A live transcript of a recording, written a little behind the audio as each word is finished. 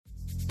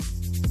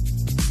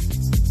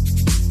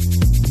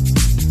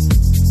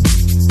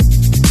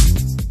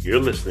You're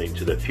listening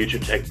to the Future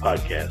Tech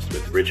Podcast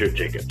with Richard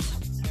Jacobs.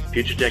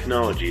 Future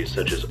technologies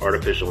such as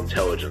artificial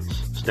intelligence,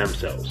 stem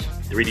cells,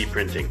 3D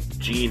printing,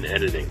 gene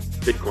editing,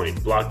 Bitcoin,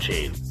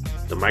 blockchain,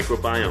 the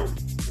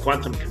microbiome,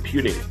 quantum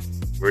computing,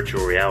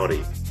 virtual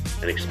reality,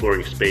 and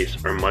exploring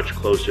space are much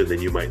closer than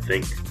you might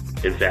think.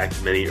 In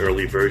fact, many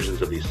early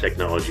versions of these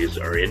technologies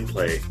are in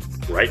play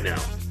right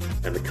now,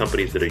 and the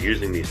companies that are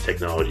using these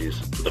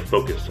technologies are the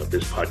focus of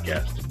this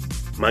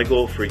podcast. My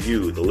goal for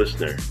you, the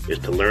listener, is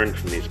to learn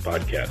from these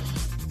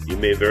podcasts. You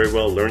may very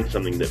well learn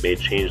something that may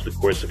change the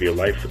course of your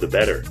life for the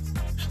better,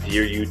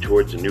 steer you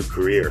towards a new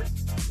career,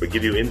 or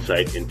give you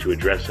insight into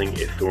addressing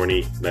a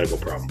thorny medical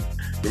problem.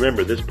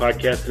 Remember, this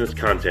podcast and its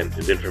content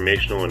is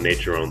informational in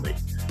nature only.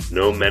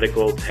 No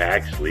medical,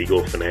 tax,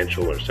 legal,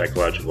 financial, or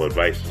psychological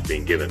advice is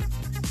being given.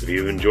 If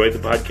you've enjoyed the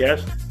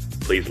podcast,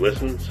 please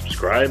listen,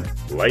 subscribe,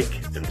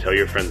 like, and tell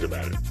your friends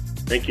about it.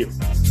 Thank you.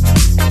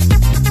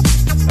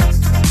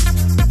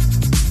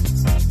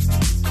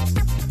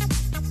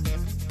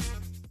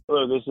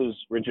 Hello, this is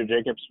Richard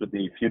Jacobs with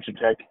the Future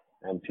Tech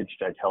and Future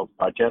Tech Health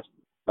podcast.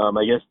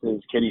 My guest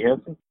is Katie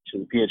Hansen.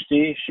 She's a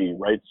PhD. She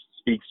writes,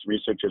 speaks,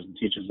 researches, and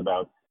teaches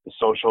about the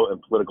social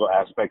and political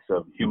aspects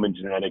of human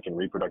genetic and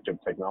reproductive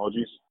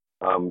technologies.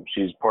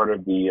 She's part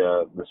of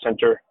the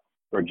Center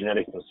for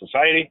Genetics in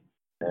Society,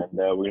 and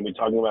we're going to be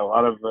talking about a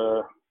lot of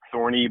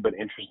thorny but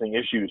interesting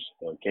issues.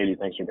 Katie,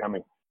 thanks for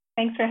coming.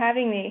 Thanks for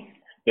having me.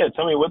 Yeah,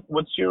 tell me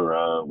what's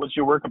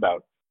your work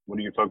about? What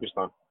are you focused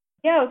on?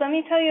 Yeah, let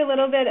me tell you a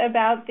little bit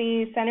about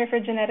the Center for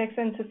Genetics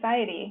in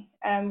Society.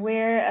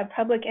 We're a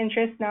public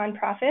interest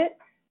nonprofit.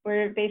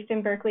 We're based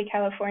in Berkeley,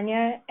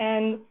 California,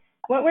 and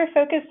what we're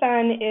focused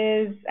on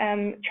is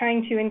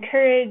trying to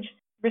encourage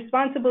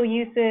responsible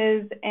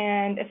uses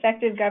and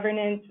effective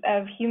governance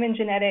of human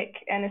genetic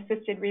and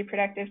assisted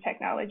reproductive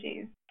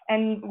technologies.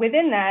 And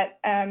within that,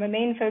 a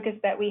main focus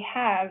that we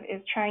have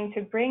is trying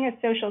to bring a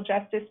social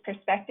justice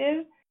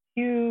perspective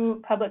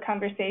to public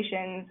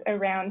conversations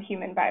around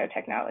human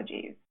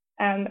biotechnologies.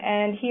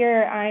 And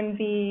here I'm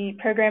the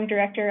program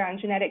director on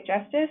genetic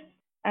justice.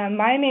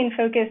 My main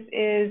focus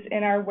is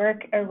in our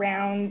work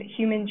around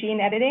human gene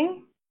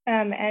editing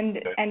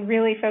and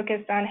really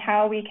focused on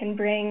how we can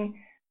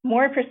bring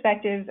more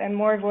perspectives and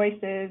more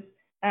voices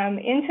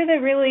into the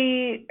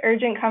really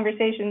urgent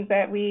conversations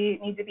that we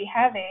need to be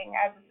having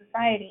as a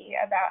society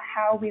about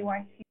how we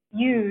want to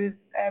use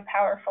a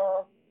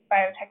powerful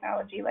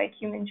biotechnology like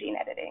human gene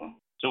editing.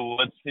 So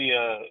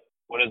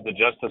what is the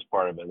justice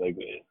part of it?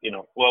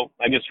 Well,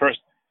 I guess first,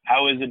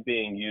 how is it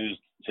being used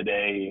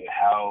today?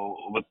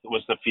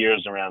 What's the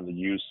fears around the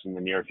use in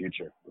the near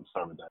future? Let's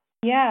start with that.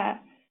 Yeah.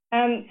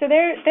 So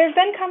there's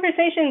been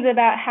conversations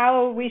about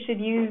how we should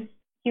use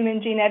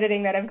human gene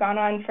editing that have gone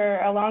on for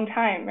a long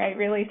time, right?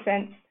 Really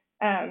since,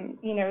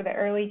 the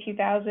early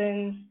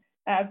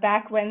 2000s,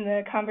 back when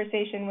the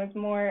conversation was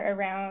more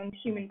around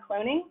human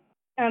cloning.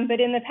 But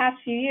in the past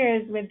few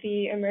years, with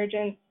the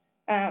emergence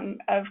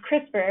of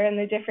CRISPR and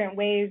the different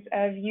ways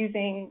of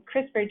using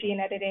CRISPR gene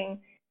editing,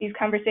 these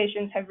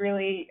conversations have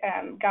really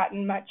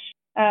gotten much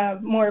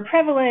more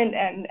prevalent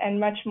and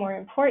much more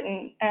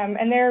important.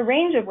 And there are a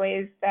range of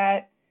ways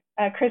that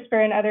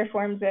CRISPR and other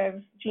forms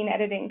of gene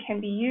editing can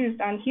be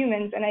used on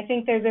humans. And I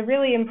think there's a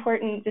really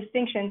important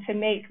distinction to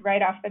make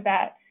right off the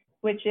bat,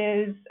 which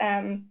is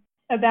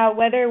about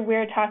whether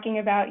we're talking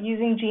about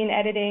using gene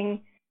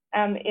editing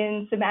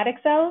in somatic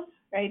cells,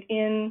 right,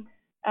 in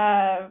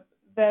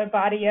the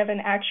body of an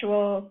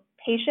actual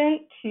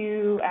patient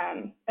to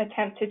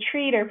attempt to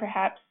treat or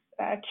perhaps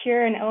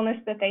cure an illness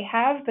that they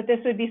have. But this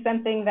would be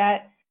something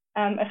that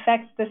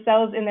affects the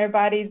cells in their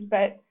bodies,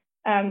 but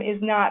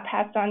is not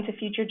passed on to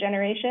future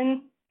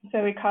generations.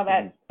 So we call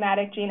that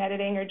somatic gene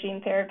editing or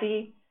gene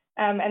therapy.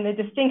 And the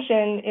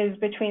distinction is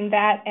between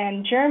that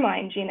and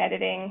germline gene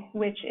editing,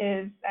 which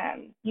is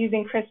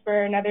using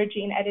CRISPR, another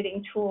gene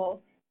editing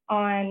tool,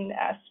 on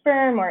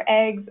sperm or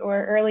eggs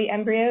or early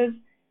embryos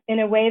in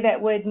a way that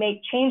would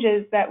make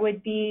changes that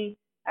would be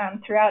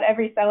throughout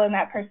every cell in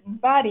that person's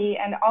body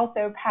and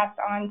also pass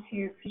on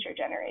to future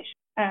generations.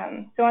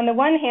 So on the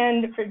one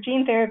hand, for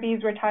gene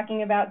therapies, we're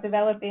talking about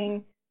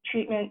developing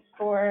treatments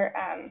for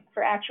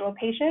actual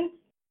patients,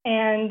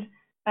 and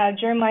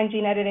germline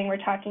gene editing,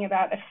 we're talking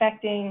about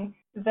affecting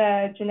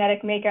the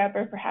genetic makeup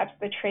or perhaps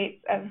the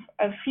traits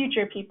of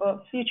future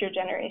people, future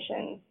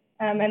generations.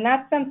 And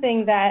that's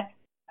something that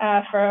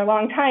for a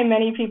long time,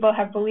 many people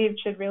have believed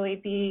should really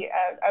be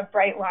a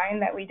bright line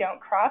that we don't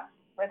cross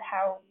with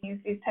how we use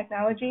these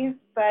technologies.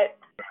 But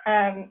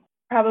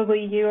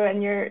probably you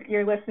and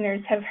your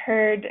listeners have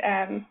heard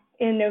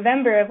in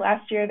November of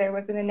last year, there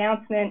was an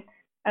announcement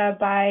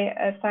by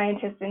a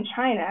scientist in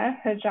China,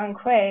 He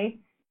Jiankui,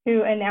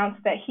 who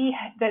announced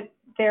that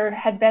there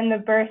had been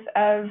the birth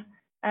of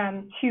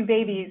 2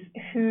 babies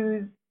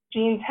whose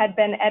genes had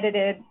been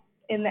edited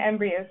in the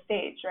embryo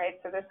stage, right?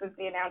 So this was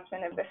the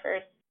announcement of the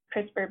first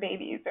CRISPR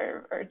babies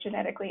or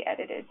genetically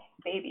edited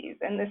babies.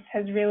 And this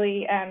has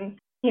really,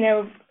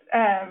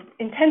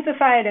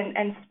 intensified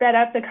and sped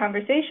up the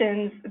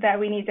conversations that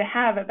we need to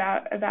have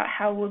about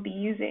how we'll be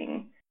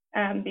using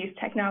these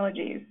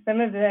technologies.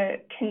 Some of the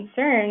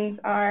concerns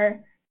are,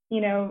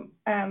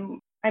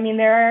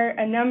 there are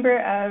a number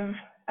of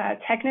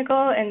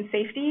technical and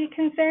safety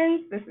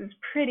concerns. This is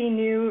pretty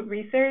new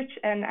research,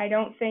 and I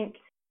don't think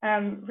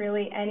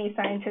really any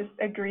scientists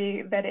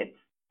agree that it's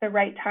the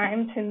right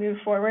time to move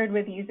forward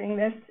with using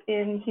this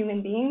in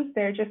human beings.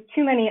 There are just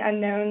too many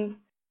unknowns.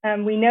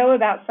 We know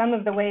about some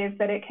of the ways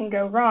that it can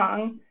go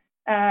wrong.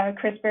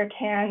 CRISPR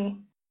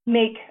can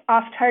make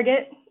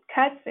off-target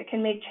cuts. It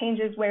can make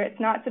changes where it's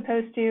not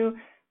supposed to,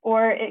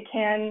 or it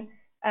can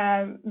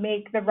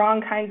make the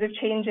wrong kinds of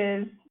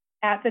changes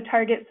at the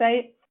target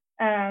site.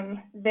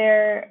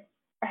 There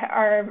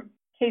are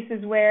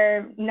cases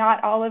where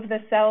not all of the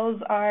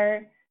cells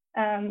are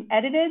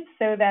edited,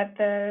 so that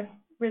the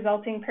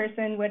resulting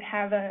person would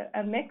have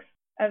a mix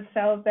of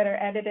cells that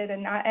are edited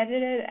and not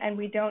edited, and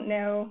we don't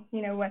know,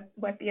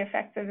 what the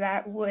effects of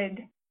that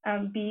would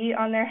be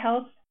on their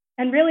health.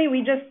 And really,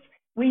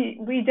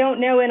 we don't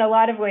know in a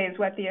lot of ways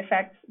what the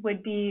effects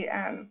would be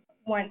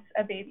once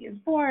a baby is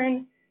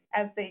born,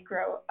 as they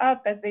grow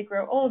up, as they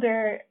grow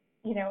older,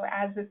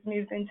 as this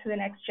moves into the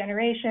next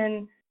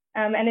generation.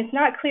 And it's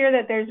not clear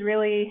that there's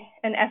really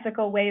an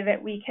ethical way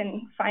that we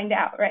can find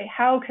out, right?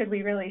 How could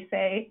we really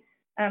say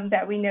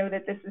that we know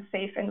that this is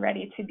safe and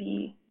ready to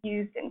be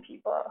used in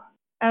people?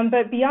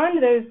 But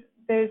beyond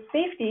those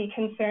safety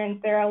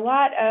concerns, there are a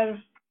lot of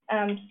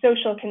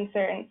social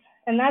concerns.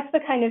 And that's the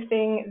kind of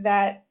thing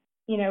that,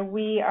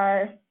 we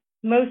are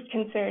most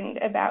concerned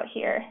about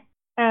here.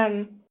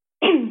 What's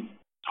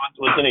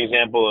an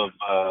example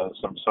of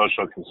some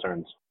social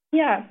concerns?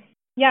 Yeah,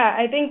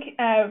 I think,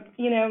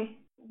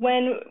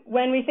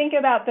 when we think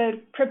about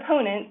the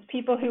proponents,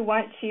 people who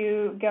want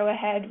to go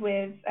ahead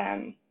with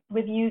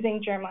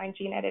using germline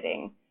gene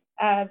editing,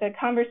 the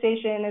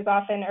conversation is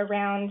often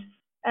around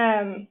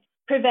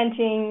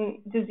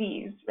preventing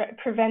disease, right?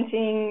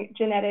 Preventing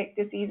genetic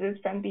diseases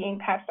from being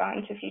passed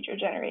on to future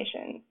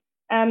generations.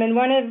 And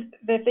one of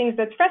the things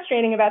that's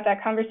frustrating about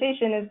that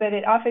conversation is that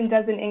it often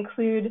doesn't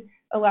include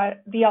a lot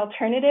the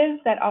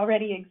alternatives that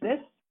already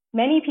exist.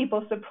 Many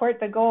people support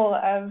the goal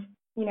of,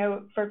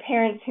 for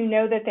parents who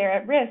know that they're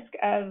at risk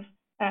of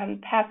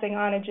passing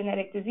on a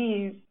genetic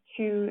disease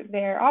to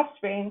their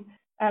offspring,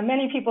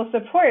 many people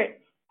support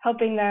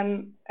helping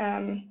them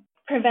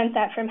prevent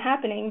that from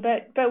happening.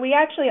 But we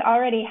actually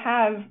already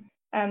have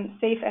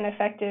safe and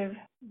effective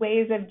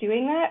ways of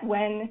doing that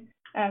when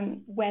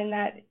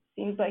that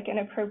seems like an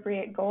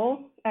appropriate goal,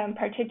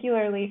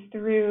 particularly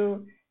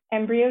through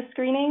embryo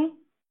screening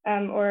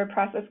or a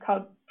process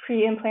called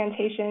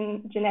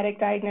pre-implantation genetic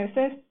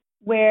diagnosis,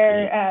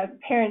 where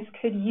parents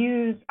could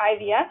use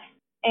IVF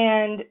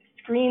and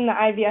screen the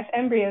IVF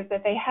embryos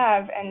that they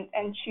have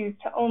and choose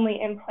to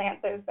only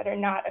implant those that are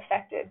not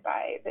affected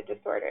by the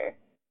disorder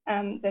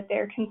that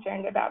they're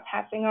concerned about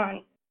passing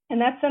on.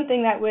 And that's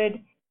something that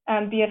would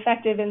be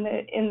effective in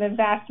the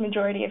vast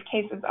majority of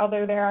cases,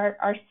 although there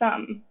are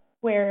some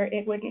where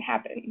it wouldn't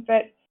happen.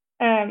 But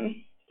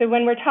so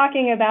when we're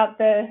talking about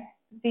the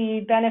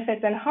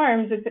benefits and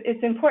harms,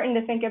 it's important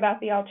to think about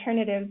the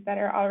alternatives that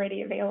are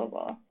already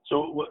available.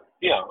 So,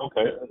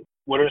 okay.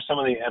 What are some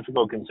of the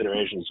ethical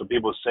considerations? So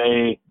people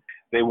say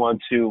they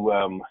want to,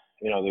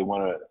 they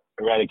want to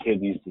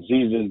eradicate these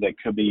diseases that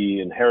could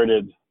be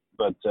inherited,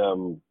 but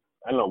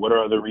I don't know, what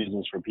are other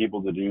reasons for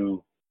people to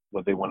do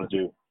what they want to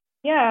do?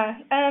 Yeah,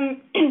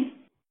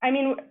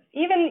 even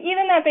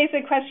that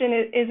basic question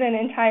isn't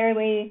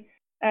entirely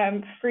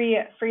free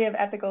of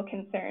ethical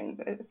concerns,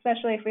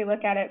 especially if we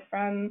look at it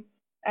from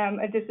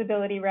a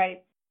disability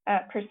rights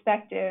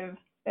perspective.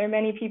 There are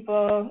many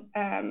people,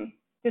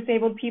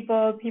 disabled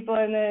people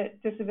in the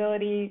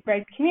disability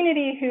rights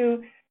community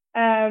who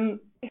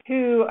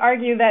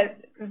argue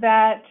that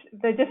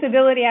the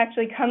disability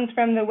actually comes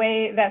from the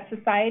way that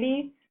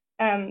society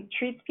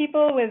treats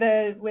people with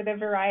a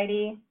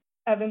variety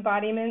of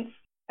embodiments,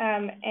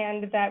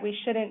 and that we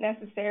shouldn't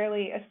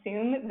necessarily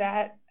assume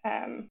that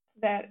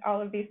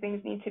all of these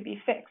things need to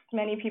be fixed.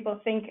 Many people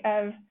think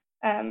of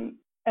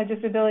a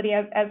disability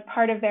as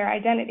part of their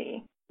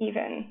identity,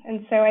 even.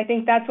 And so I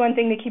think that's one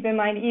thing to keep in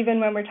mind, even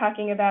when we're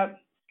talking about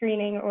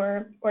screening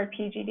or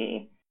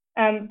PGD.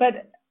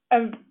 But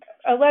a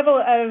level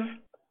of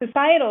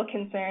societal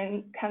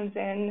concern comes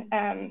in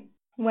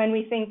when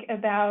we think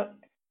about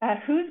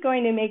who's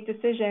going to make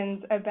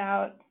decisions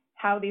about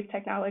how these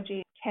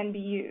technologies can be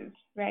used,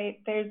 right?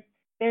 There's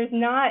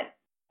not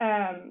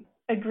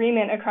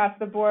agreement across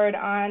the board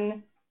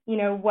on,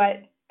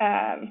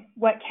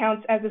 what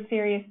counts as a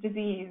serious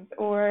disease,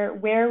 or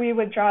where we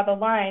would draw the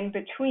line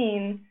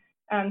between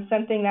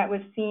something that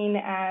was seen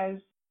as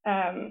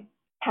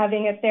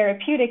having a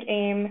therapeutic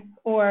aim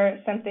or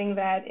something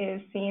that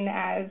is seen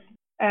as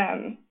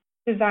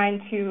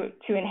designed to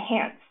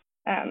enhance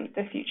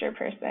the future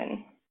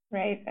person,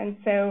 right? And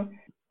so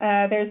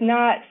there's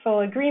not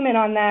full agreement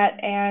on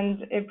that,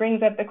 and it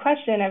brings up the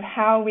question of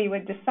how we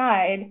would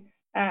decide,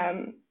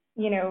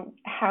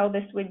 how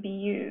this would be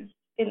used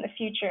in the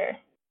future.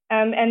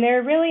 And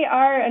there really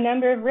are a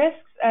number of risks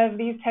of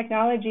these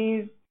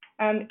technologies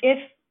if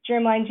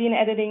germline gene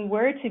editing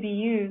were to be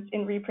used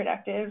in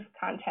reproductive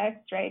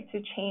contexts, right,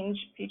 to change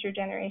future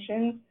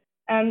generations,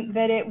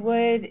 that it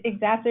would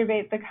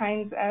exacerbate the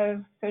kinds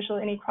of social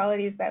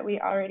inequalities that we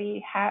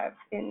already have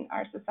in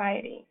our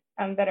society,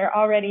 that are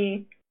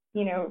already,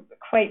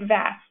 quite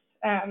vast.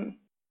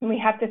 We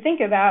have to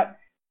think about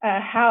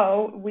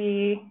how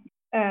we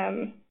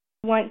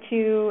want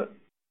to,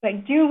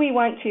 do we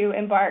want to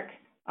embark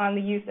on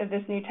the use of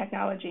this new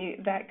technology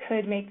that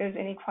could make those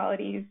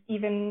inequalities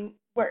even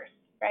worse,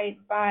 right?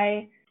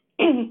 By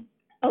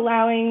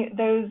allowing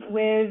those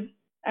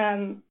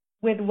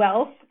with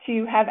wealth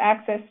to have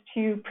access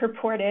to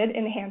purported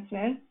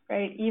enhancements,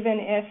 right? Even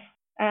if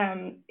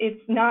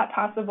it's not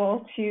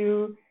possible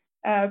to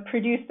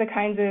produce the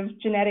kinds of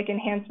genetic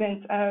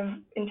enhancements of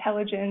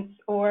intelligence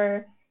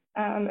or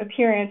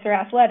appearance or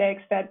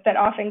athletics that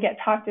often get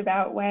talked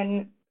about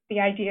when the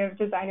idea of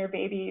designer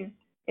babies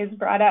is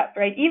brought up,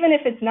 right? Even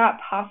if it's not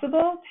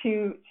possible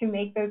to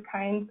make those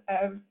kinds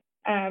of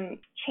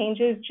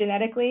changes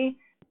genetically,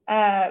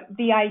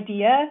 the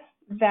idea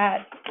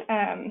that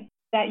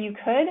you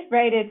could,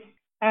 right?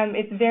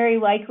 It's very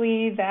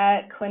likely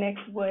that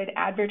clinics would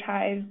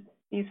advertise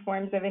these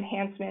forms of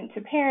enhancement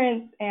to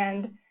parents,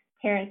 and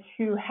parents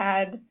who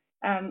had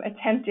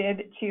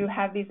attempted to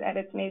have these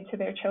edits made to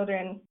their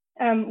children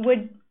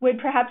would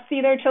perhaps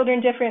see their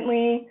children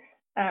differently.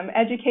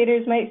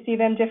 Educators might see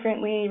them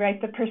differently,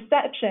 right? The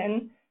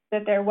perception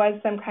that there was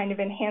some kind of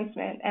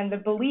enhancement and the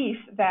belief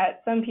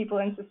that some people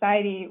in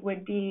society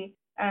would be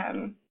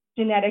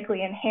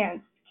genetically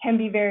enhanced can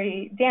be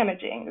very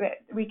damaging.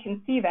 That we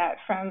can see that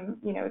from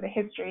the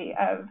history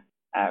of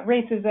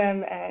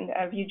racism and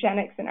of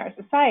eugenics in our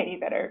society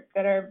that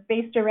are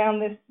based around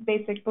this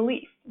basic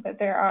belief that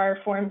there are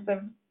forms of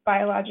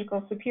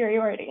biological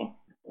superiority.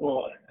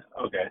 Well,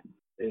 okay.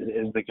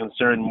 Is the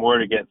concern more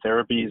to get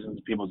therapies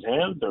into people's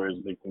hands, or is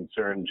the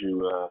concern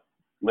to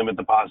limit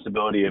the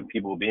possibility of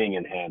people being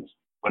enhanced?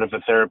 What if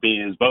the therapy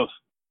is both?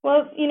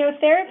 Well,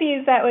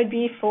 therapies that would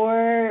be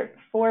for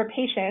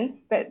patients,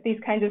 but these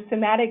kinds of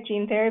somatic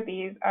gene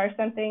therapies are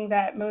something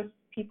that most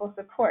people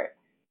support,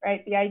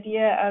 right? The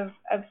idea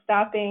of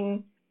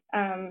stopping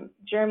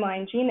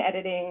germline gene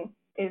editing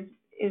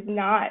is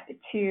not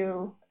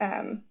to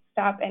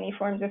stop any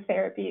forms of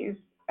therapies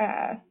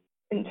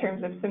in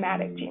terms of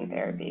somatic gene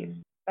therapies.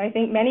 I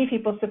think many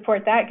people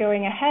support that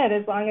going ahead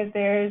as long as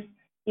there's,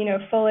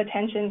 full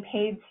attention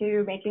paid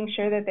to making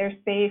sure that they're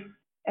safe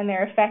and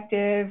they're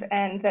effective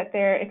and that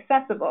they're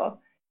accessible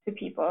to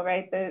people,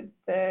 right?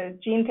 The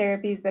gene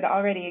therapies that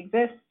already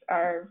exist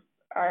are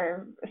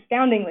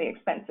astoundingly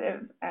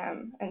expensive,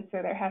 and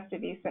so there has to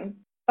be some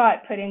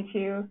thought put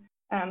into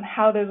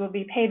how those will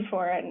be paid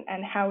for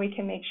and how we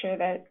can make sure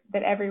that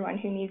everyone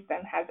who needs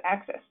them has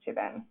access to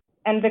them.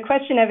 And the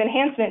question of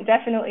enhancement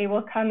definitely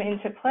will come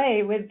into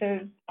play with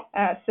those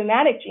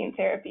somatic gene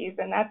therapies,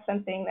 and that's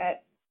something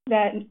that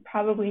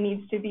probably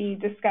needs to be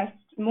discussed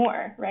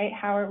more, right?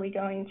 How are we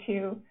going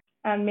to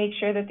make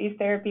sure that these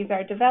therapies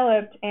are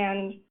developed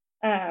and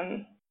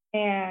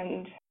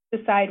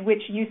decide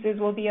which uses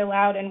will be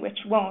allowed and which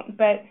won't?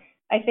 But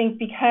I think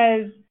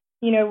because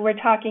we're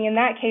talking in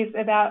that case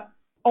about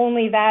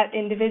only that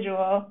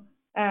individual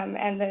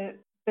and the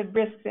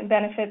risks and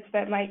benefits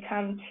that might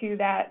come to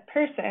that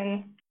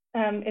person,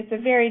 it's a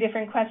very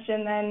different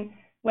question than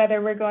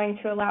whether we're going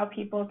to allow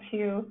people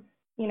to,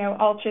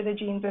 alter the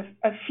genes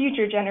of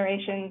future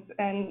generations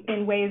and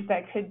in ways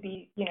that could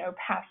be,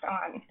 passed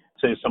on.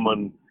 Say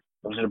someone,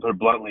 I'm going to put it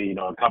bluntly,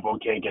 a couple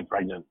can't get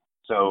pregnant.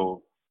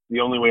 So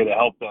the only way to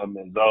help them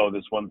is,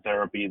 this one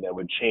therapy that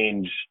would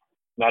change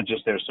not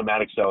just their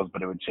somatic cells,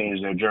 but it would change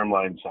their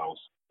germline cells,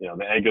 the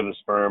egg or the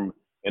sperm,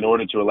 in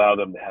order to allow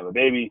them to have a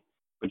baby,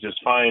 which is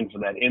fine for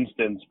that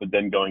instance. But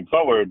then going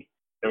forward,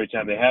 every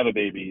time they have a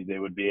baby, they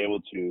would be able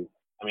to,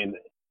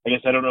 I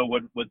guess I don't know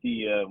what would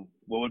be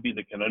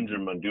the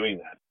conundrum on doing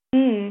that.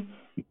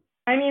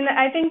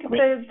 I think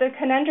the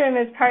conundrum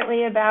is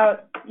partly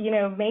about,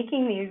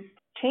 making these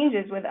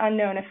changes with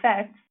unknown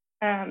effects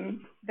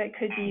that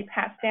could be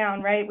passed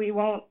down, right? We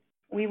won't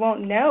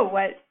know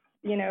what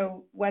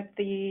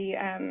the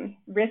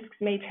risks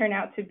may turn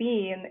out to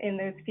be in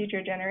those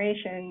future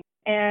generations.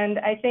 And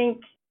I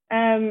think,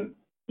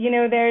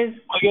 there's.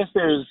 I guess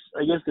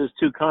there's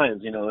two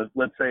kinds.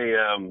 Let's say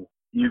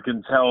you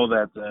can tell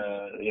that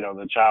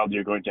the child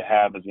you're going to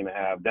have is going to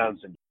have Down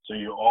syndrome, so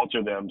you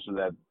alter them so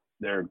that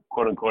they're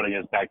quote unquote, I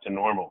guess, back to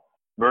normal.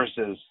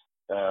 Versus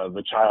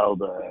the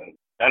child. I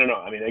don't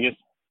know. I guess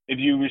if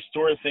you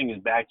restore things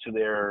back to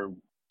their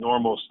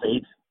normal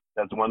state,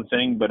 that's one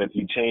thing. But if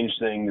you change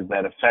things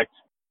that affect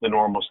the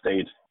normal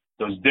state,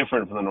 so it's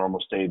different from the normal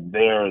state,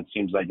 there it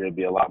seems like there'd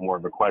be a lot more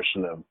of a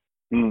question of,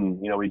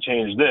 we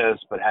changed this,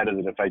 but how does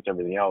it affect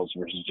everything else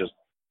versus just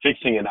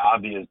fixing an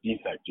obvious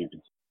defect, you could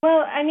say.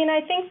 Well, I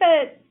think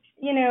that,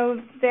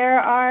 there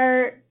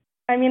are,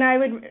 I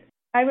would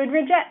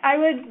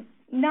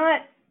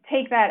not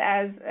take that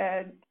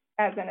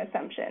as an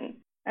assumption.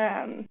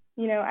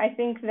 I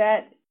think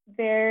that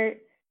it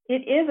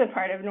is a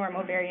part of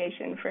normal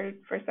variation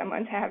for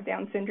someone to have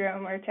Down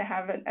syndrome or to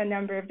have a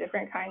number of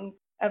different kinds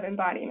of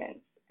embodiments.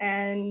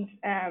 And,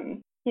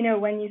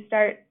 when you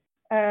start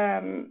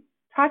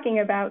talking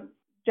about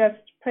just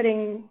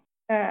putting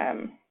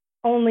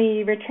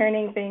only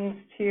returning things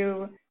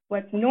to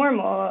what's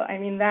normal, I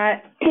mean,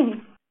 that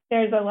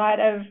there's a lot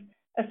of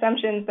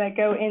assumptions that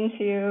go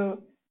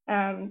into,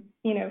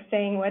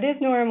 saying what is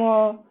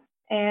normal.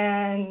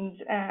 And,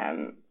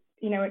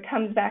 it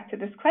comes back to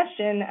this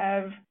question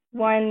of,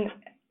 one,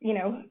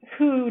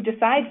 who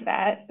decides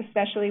that,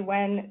 especially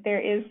when there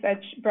is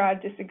such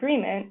broad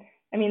disagreement.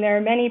 I mean, there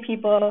are many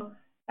people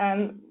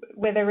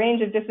with a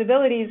range of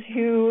disabilities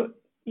who,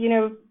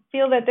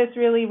 feel that this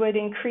really would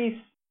increase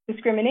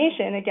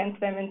discrimination against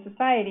them in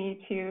society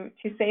to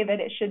say that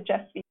it should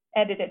just be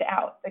edited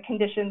out, the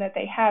condition that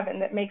they have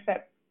and that makes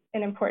that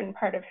an important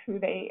part of who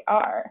they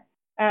are.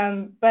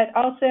 But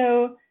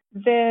also,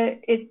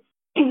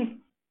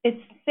 it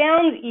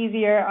sounds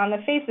easier on the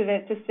face of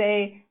it to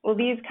say, well,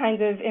 these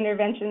kinds of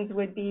interventions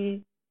would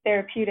be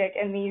therapeutic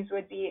and these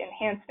would be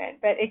enhancement.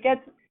 But it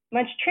gets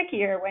much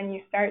trickier when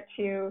you start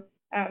to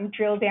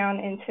drill down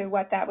into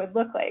what that would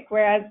look like.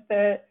 Whereas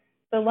the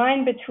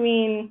line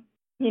between,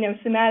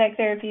 somatic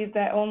therapies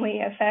that only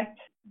affect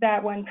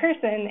that one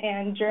person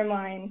and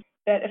germline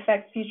that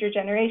affects future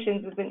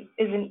generations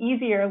is an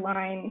easier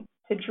line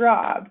to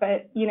draw.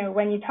 But,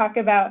 when you talk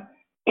about,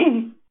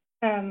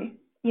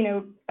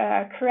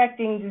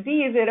 correcting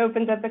disease, it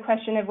opens up the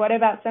question of what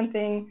about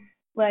something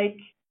like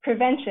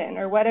prevention,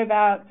 or what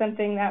about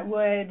something that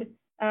would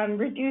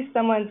reduce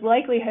someone's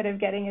likelihood of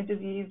getting a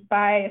disease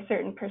by a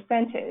certain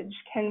percentage?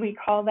 Can we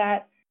call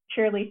that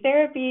purely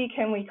therapy?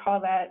 Can we call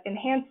that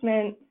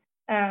enhancement?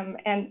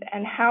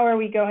 And how are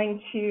we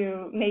going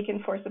to make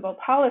enforceable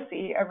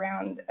policy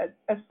around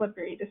a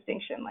slippery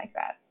distinction like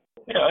that?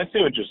 Yeah, I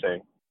see what you're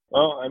saying.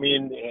 Well, I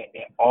mean,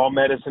 all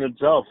medicine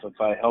itself, if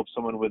I help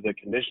someone with a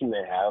condition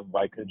they have,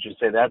 why could you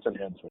say that's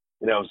enhancement?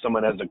 If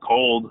someone has a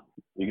cold,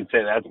 you could say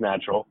that's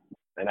natural,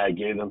 and I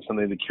gave them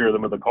something to cure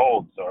them of the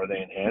cold. So are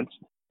they enhanced?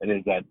 And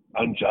is that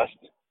unjust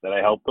that I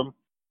help them?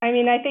 I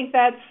mean, I think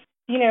that's,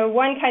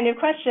 one kind of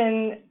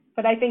question,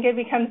 but I think it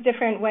becomes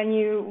different when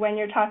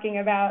you're talking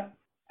about,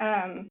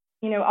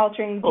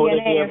 altering DNA.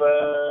 If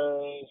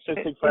you have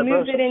cystic fibrosis. It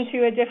moves it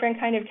into a different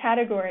kind of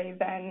category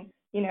than,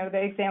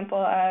 the example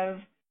of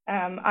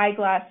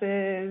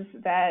eyeglasses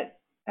that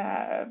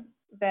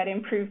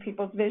improve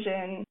people's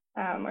vision,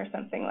 or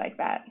something like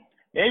that.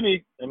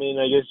 Maybe. I mean,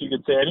 I guess you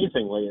could say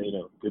anything,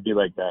 could be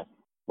like that.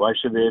 Why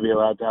should they be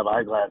allowed to have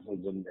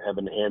eyeglasses and have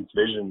enhanced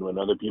vision when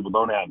other people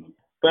don't have them?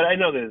 But I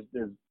know there's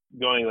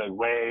going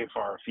way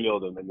far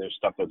afield, and then there's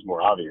stuff that's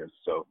more obvious.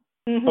 So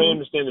I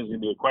understand there's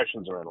going to be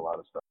questions around a lot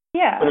of stuff.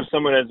 Yeah. But if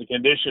someone has a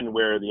condition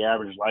where the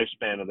average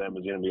lifespan of them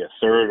is going to be a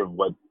third of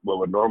what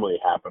would normally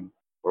happen,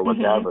 or what's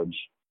average,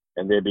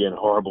 and they'd be in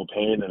horrible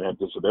pain and have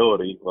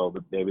disability, well,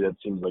 maybe that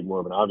seems like more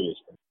of an obvious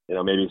thing.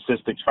 Maybe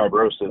cystic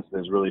fibrosis,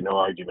 there's really no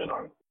argument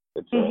on it.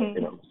 It's,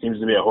 seems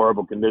to be a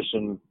horrible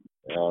condition.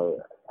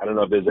 I don't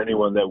know if there's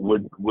anyone that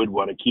would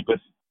want to keep it.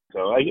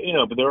 So,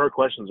 but there are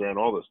questions around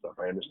all this stuff.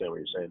 I understand what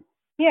you're saying.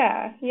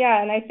 Yeah.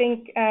 And I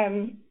think,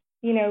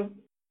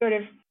 sort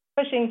of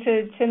pushing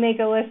to make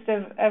a list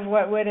of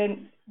what wouldn't.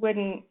 You're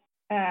going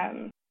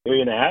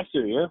to have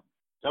to, yeah.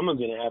 Someone's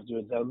going to have to,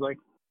 it sounds like.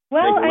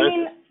 Well, I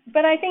mean,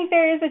 but I think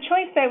there is a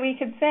choice that we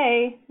could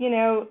say,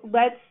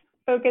 let's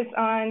focus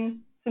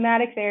on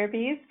somatic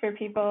therapies for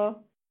people,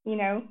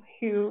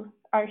 who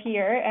are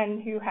here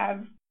and who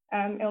have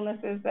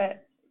illnesses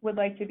that would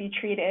like to be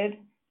treated.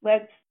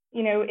 Let's,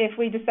 if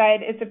we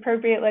decide it's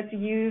appropriate, let's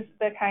use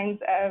the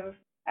kinds of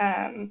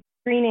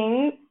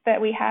screening that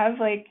we have,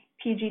 like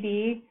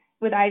PGD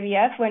with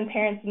IVF, when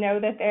parents know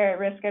that they're at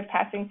risk of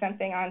passing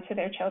something on to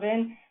their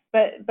children.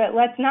 But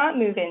let's not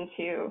move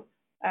into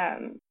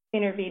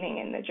intervening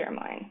in the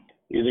germline.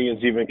 Do you think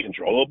it's even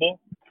controllable?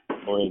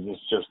 Or is this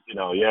just,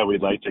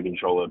 we'd like to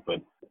control it,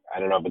 but I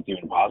don't know if it's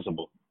even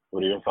possible.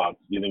 What are your thoughts?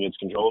 Do you think it's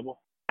controllable?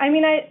 I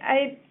mean,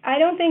 I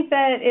don't think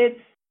that it's,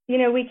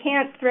 we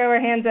can't throw our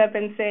hands up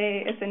and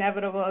say it's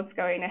inevitable, it's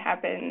going to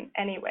happen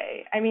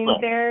anyway. I mean,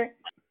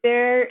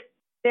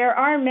 there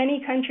are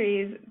many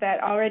countries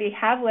that already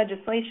have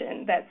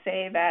legislation that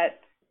say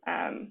that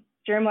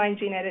germline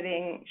gene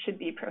editing should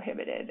be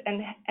prohibited.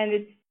 And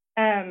it's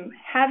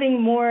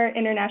having more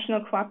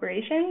international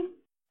cooperation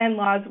and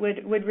laws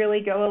would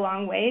really go a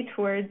long way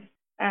towards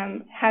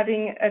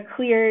having a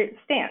clear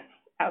stance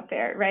out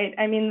there, right?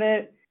 I mean,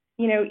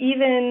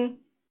 even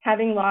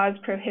having laws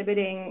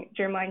prohibiting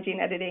germline gene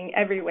editing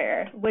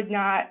everywhere would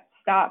not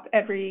stop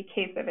every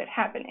case of it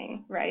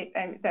happening, right?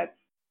 That's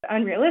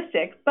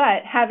unrealistic,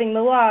 but having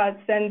the law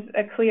sends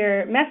a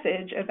clear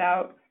message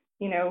about,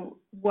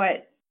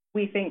 what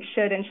we think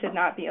should and should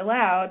not be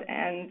allowed,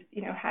 and,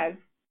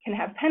 can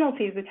have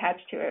penalties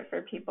attached to it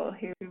for people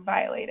who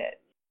violate it.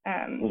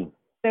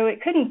 So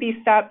it couldn't be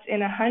stopped in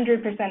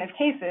 100% of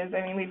cases.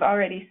 I mean, we've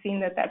already seen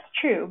that that's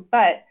true,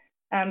 but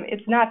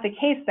it's not the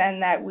case then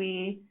that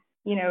we,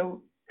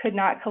 could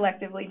not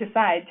collectively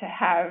decide to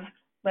have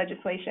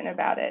legislation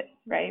about it,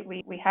 right?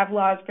 We have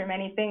laws for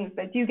many things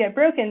that do get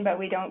broken, but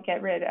we don't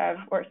get rid of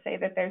or say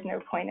that there's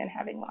no point in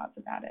having laws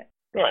about it.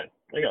 Right.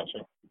 I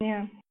gotcha.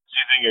 Yeah. So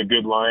you think a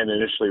good line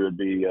initially would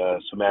be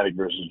somatic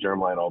versus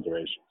germline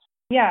alterations?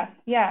 Yeah.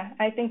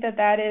 I think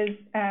that is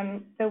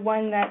the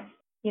one that's,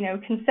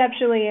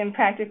 conceptually and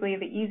practically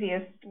the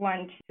easiest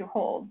one to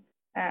hold.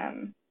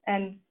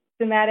 And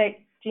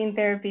somatic gene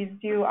therapies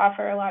do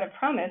offer a lot of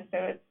promise, so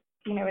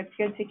it's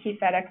good to keep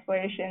that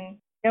exploration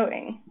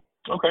going.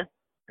 Okay,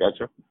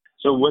 gotcha.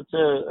 So I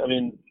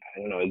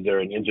don't know, is there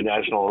an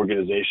international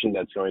organization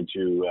that's going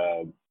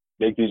to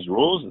make these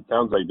rules? It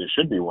sounds like there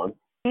should be one,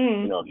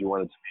 if you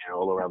want it to be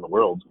all around the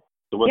world.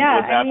 So what's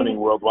happening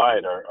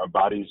worldwide? Are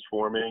bodies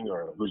forming,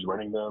 or who's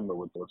running them, or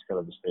what's kind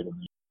of the state of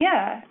the...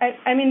 Yeah,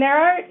 there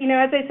are,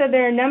 as I said,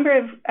 there are a number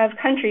of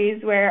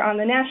countries where on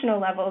the national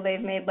level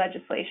they've made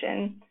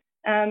legislation.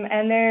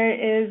 And there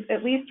is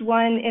at least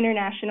one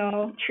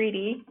international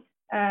treaty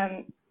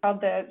called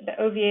the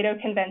Oviedo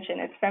Convention.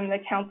 It's from the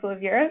Council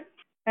of Europe.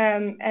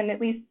 And at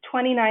least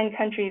 29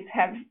 countries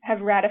have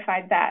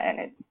ratified that.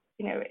 And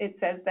it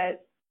says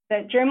that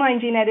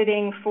germline gene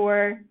editing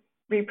for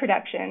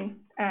reproduction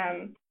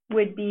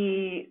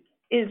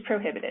is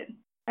prohibited.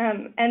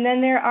 And then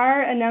there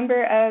are a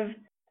number of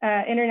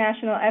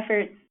international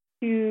efforts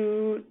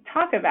to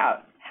talk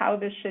about how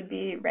this should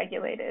be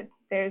regulated.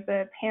 There's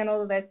a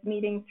panel that's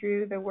meeting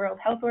through the World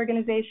Health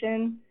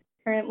Organization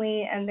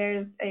currently, and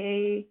there's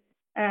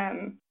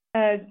an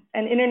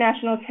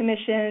international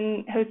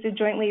commission hosted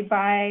jointly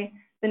by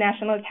the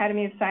National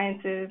Academy of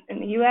Sciences in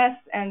the US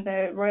and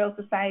the Royal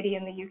Society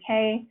in the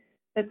UK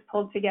that's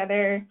pulled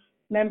together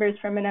members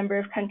from a number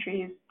of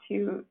countries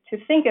to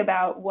think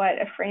about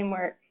what a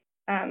framework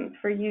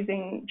for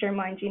using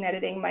germline gene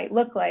editing might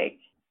look like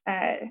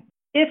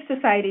if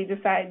society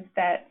decides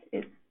that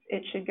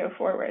it should go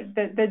forward.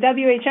 The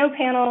WHO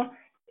panel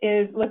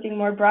is looking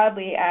more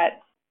broadly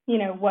at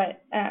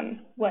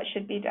what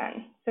should be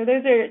done. So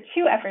those are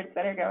two efforts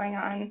that are going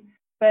on.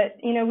 But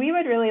we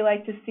would really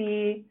like to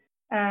see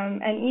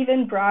an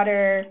even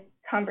broader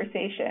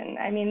conversation.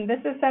 I mean,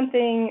 this is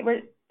something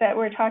that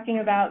we're talking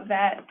about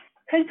that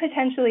could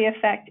potentially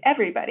affect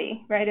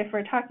everybody, right? If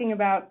we're talking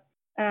about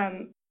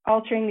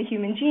altering the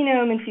human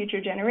genome in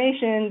future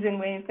generations in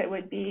ways that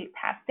would be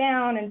passed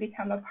down and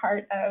become a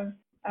part of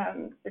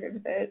sort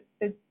of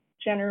the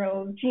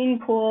general gene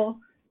pool,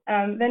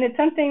 then it's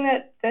something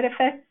that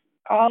affects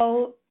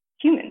all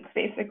humans,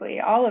 basically,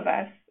 all of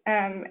us.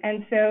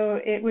 And so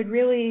it would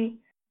really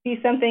be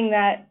something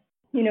that,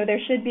 there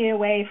should be a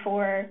way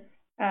for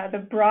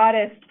the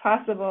broadest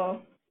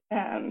possible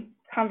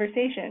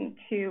conversation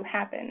to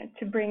happen,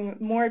 to bring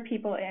more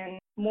people in,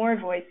 more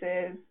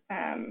voices.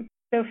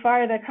 So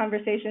far, the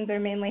conversations are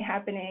mainly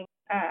happening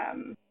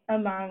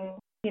among,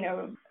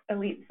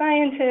 elite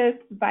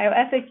scientists,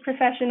 bioethics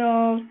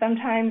professionals,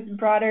 sometimes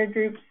broader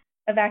groups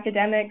of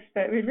academics,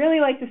 but we'd really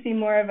like to see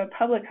more of a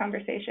public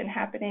conversation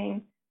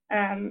happening,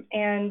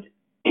 and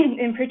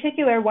in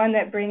particular, one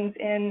that brings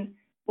in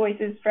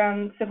voices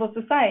from civil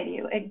society,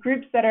 like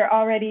groups that are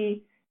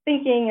already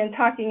thinking and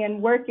talking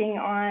and working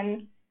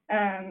on,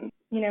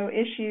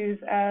 issues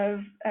of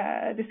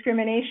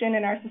discrimination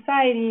in our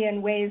society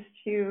and ways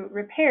to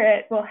repair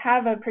it, will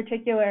have a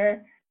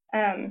particular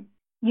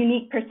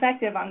unique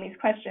perspective on these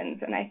questions,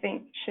 and I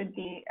think should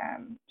be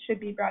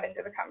brought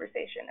into the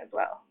conversation as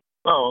well.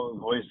 Well,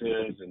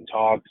 voices and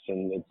talks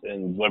and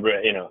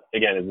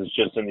again, is this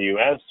just in the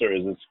U.S. or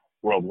is this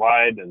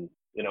worldwide? And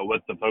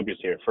what's the focus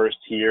here? First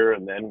here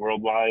and then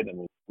worldwide. I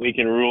mean, we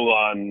can rule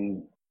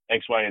on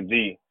X, Y, and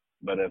Z,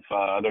 but if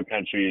other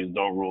countries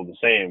don't rule the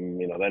same,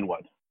 then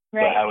what?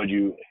 Right. So how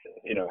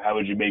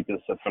would you make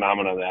this a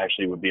phenomenon that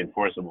actually would be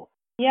enforceable?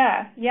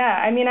 Yeah.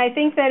 I mean, I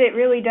think that it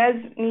really does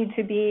need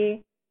to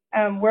be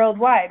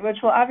worldwide, which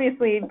will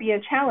obviously be a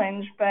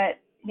challenge, but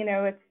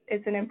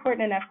it's an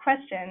important enough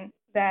question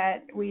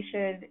that we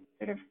should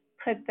sort of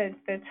put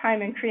the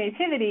time and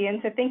creativity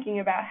into thinking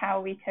about how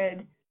we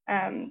could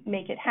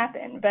make it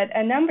happen. But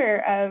a number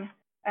of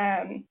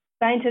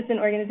scientists and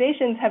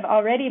organizations have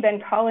already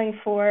been calling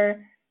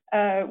for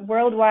a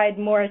worldwide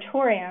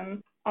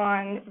moratorium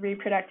on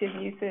reproductive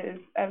uses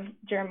of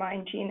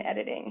germline gene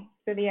editing.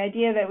 So the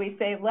idea that we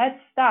say, let's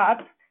stop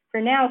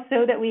for now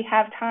so that we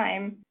have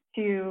time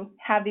to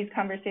have these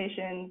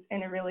conversations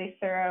in a really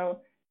thorough,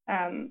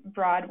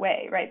 broad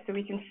way, right? So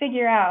we can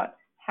figure out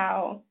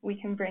how we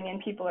can bring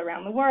in people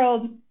around the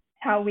world,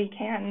 how we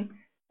can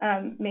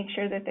make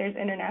sure that there's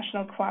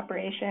international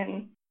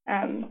cooperation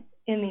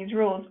in these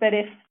rules. But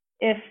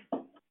if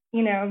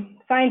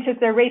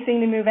scientists are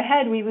racing to move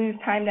ahead, we lose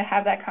time to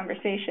have that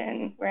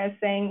conversation. Whereas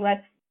saying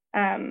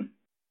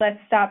let's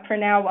stop for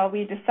now while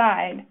we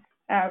decide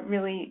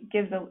really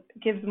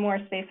gives more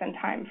space and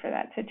time for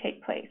that to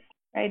take place.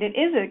 Right?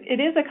 It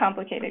is a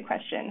complicated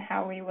question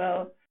how we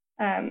will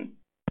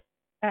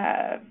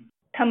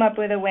come up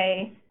with a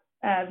way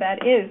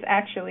that is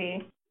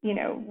actually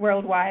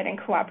worldwide and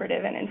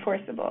cooperative and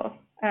enforceable.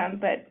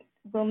 But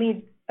we'll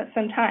need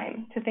some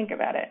time to think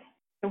about it,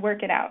 to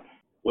work it out.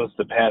 What's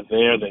the path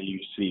there that you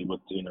see?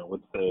 What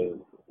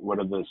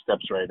are the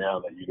steps right now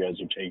that you guys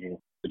are taking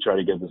to try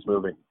to get this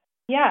moving?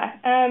 Yeah,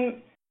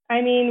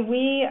 I mean,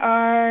 we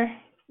are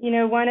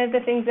one of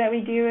the things that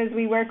we do is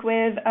we work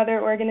with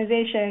other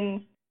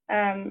organizations.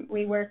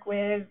 We work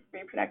with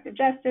reproductive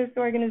justice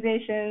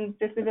organizations,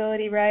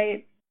 disability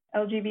rights,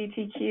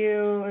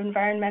 LGBTQ,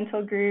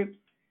 environmental groups,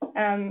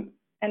 and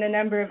a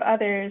number of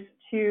others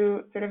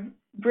to sort of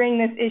bring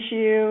this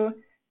issue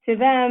to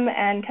them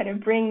and kind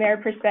of bring their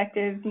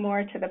perspectives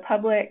more to the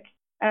public.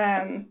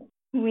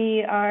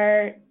 We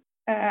are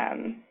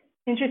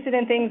interested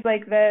in things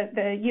like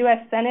the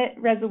U.S. Senate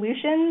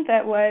resolution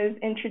that was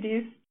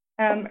introduced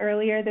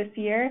earlier this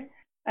year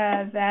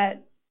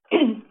that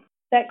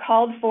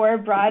called for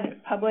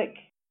broad public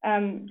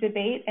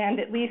debate and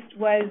at least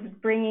was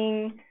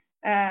bringing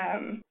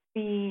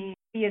the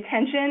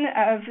attention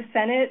of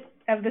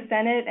the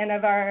Senate and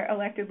of our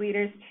elected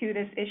leaders to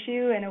this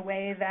issue in a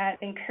way that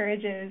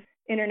encourages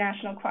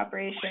international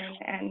cooperation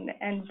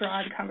and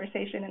broad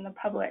conversation in the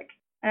public.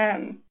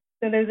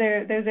 So those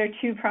are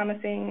two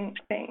promising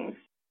things.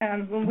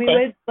 We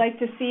would like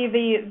to see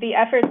the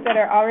efforts that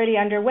are already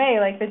underway,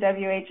 like the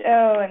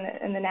WHO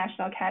and the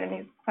National Academy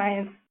of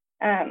Science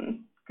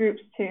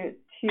groups,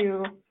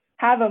 to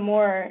have a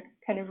more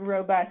kind of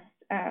robust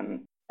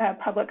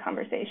public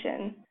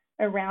conversation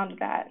around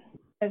that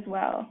as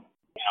well.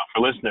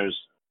 For listeners,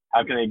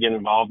 how can they get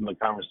involved in the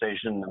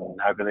conversation and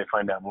how can they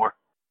find out more?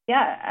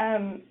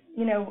 Yeah,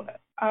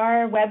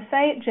 our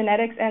website,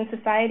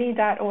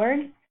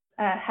 geneticsandsociety.org,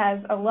 has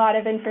a lot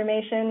of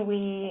information.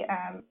 We,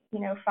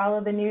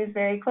 follow the news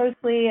very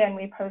closely and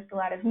we post a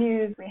lot of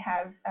news. We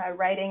have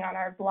writing on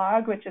our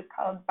blog, which is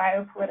called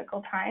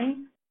Biopolitical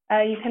Times.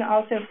 You can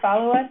also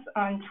follow us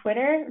on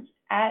Twitter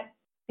at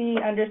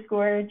 @C_G_S,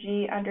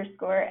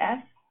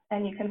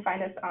 and you can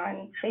find us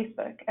on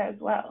Facebook as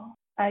well.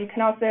 You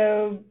can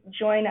also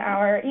join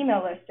our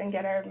email list and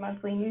get our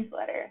monthly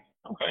newsletter.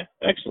 Okay,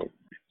 excellent.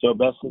 So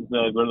best is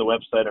go to the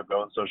website or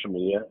go on social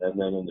media, and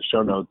then in the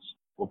show notes,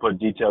 we'll put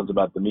details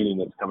about the meeting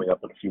that's coming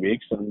up in a few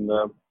weeks. And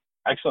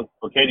excellent.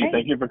 Well, Katie,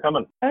 Thank you for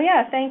coming. Oh,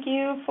 yeah. Thank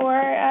you for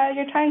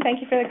your time.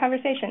 Thank you for the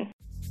conversation.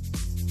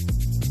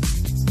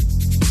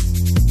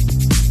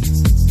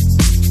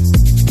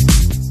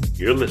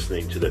 You're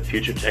listening to the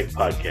Future Tech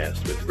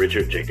Podcast with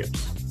Richard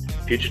Jacobs.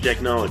 Future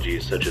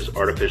technologies such as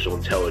artificial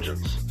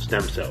intelligence,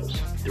 stem cells,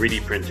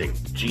 3D printing,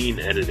 gene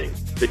editing,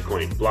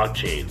 Bitcoin,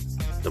 blockchain,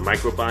 the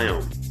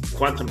microbiome,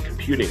 quantum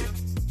computing,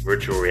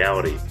 virtual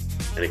reality,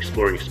 and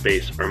exploring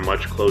space are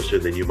much closer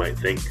than you might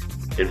think.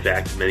 In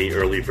fact, many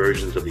early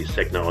versions of these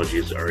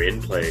technologies are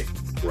in play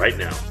right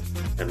now,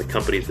 and the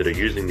companies that are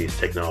using these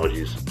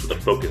technologies are the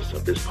focus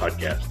of this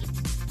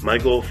podcast. My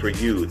goal for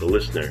you, the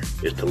listener,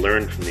 is to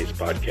learn from these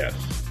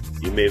podcasts.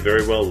 You may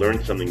very well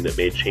learn something that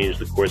may change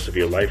the course of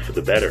your life for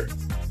the better,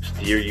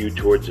 steer you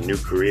towards a new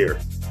career,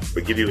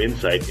 or give you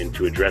insight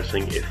into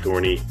addressing a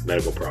thorny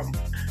medical problem.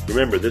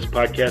 Remember, this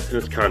podcast and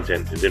its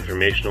content is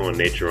informational in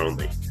nature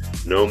only.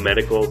 No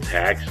medical,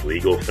 tax,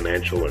 legal,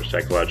 financial, or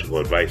psychological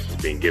advice is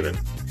being given.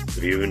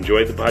 If you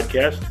enjoyed the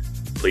podcast,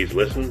 please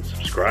listen,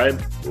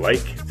 subscribe,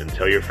 like, and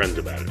tell your friends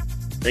about it.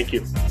 Thank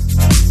you.